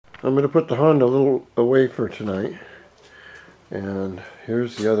I'm going to put the Honda a little away for tonight. And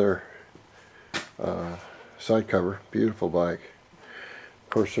here's the other side cover. Beautiful bike. Of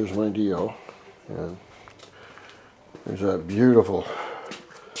course, there's my Dio. And there's that beautiful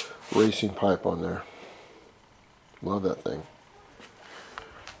racing pipe on there. Love that thing.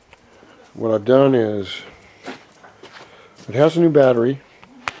 What I've done is, it has a new battery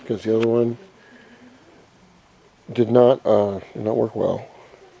because the other one did not work well.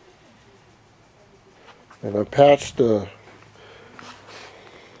 And I've patched the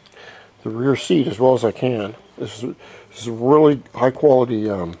rear seat as well as I can. This is really high quality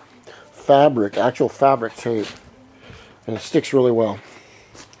fabric, actual fabric tape, and it sticks really well.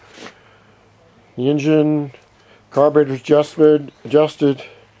 The engine, carburetor's adjusted.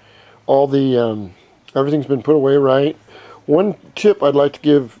 All the everything's been put away right. One tip I'd like to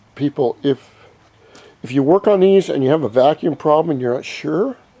give people: if you work on these and you have a vacuum problem and you're not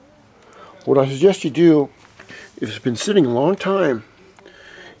sure, what I suggest you do, if it's been sitting a long time,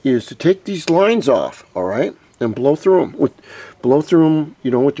 is to take these lines off, all right, and blow through them.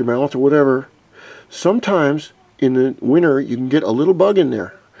 You know, with your mouth or whatever. Sometimes in the winter you can get a little bug in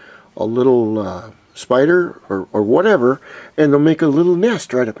there, a little spider or whatever, and they'll make a little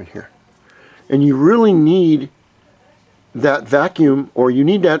nest right up in here. And you really need that vacuum, or you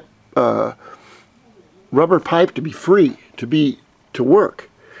need that rubber pipe to be free, to work.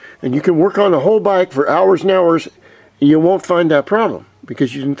 And you can work on the whole bike for hours and hours, and you won't find that problem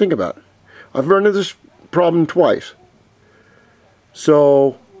because you didn't think about it. I've run into this problem twice.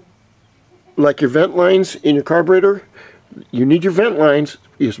 So, like your vent lines in your carburetor, you need your vent lines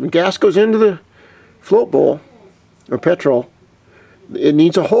because when gas goes into the float bowl or petrol, it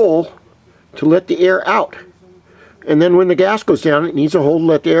needs a hole to let the air out. And then when the gas goes down, it needs a hole to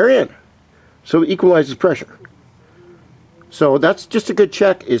let the air in. So it equalizes pressure. So that's just a good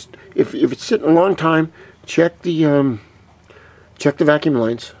check. Is if it's sitting a long time, check the vacuum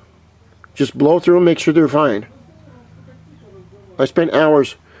lines. Just blow through them, make sure they're fine. I spent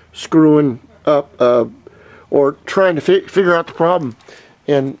hours screwing up or trying to figure out the problem,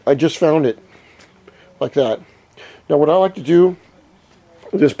 and I just found it like that. Now what I like to do,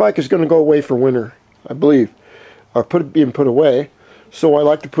 this bike is going to go away for winter, I believe, or being put away. So I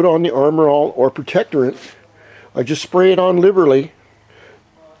like to put on the Armor All or Protectorant. I just spray it on liberally.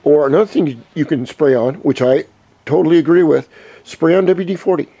 Or another thing you can spray on, which I totally agree with, spray on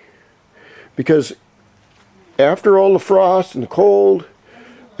WD-40. Because after all the frost and the cold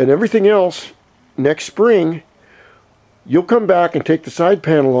and everything else, next spring, you'll come back and take the side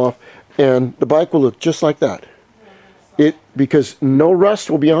panel off and the bike will look just like that. Because no rust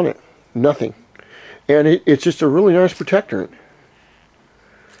will be on it. Nothing. And it's just a really nice protectorant.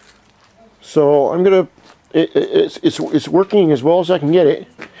 So I'm going to, it's working as well as I can get it.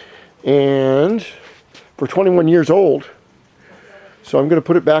 And for 21 years old. So I'm going to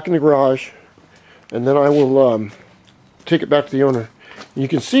put it back in the garage. And then I will take it back to the owner. You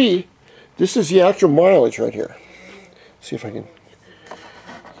can see, this is the actual mileage right here. See if I can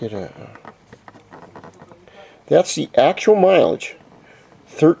get a... That's the actual mileage.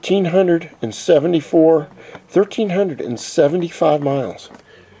 1,375 miles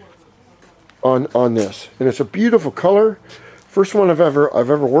on this. And it's a beautiful color. First one I've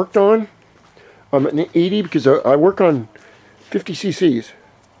ever worked on. I'm at an 80 because I work on 50 cc's.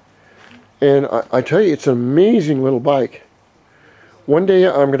 And I tell you, it's an amazing little bike. One day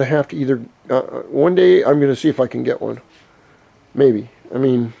I'm going to have to either... one day I'm going to see if I can get one. Maybe. I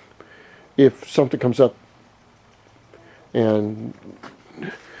mean, if something comes up and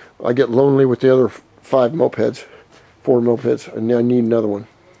I get lonely with the other 4 mopeds, and I need another one.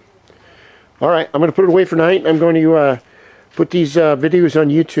 Alright, I'm going to put it away for night. I'm going to put these videos on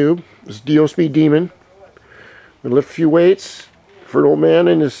YouTube. This is Dio Speed Demon. I'm going to lift a few weights for an old man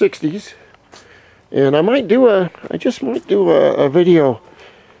in his 60s. And I just might do a video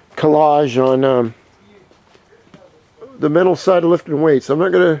collage on the mental side of lifting weights. I'm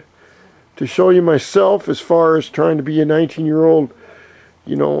not going to show you myself as far as trying to be a 19-year-old,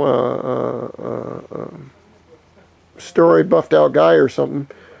 you know, story buffed out guy or something.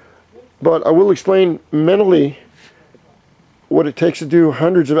 But I will explain mentally what it takes to do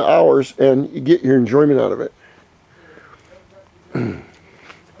hundreds of hours and you get your enjoyment out of it.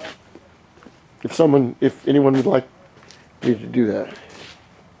 If anyone would like me to do that.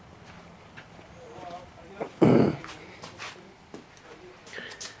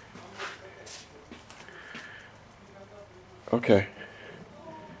 Okay.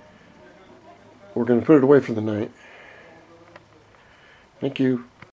 We're going to put it away for the night. Thank you.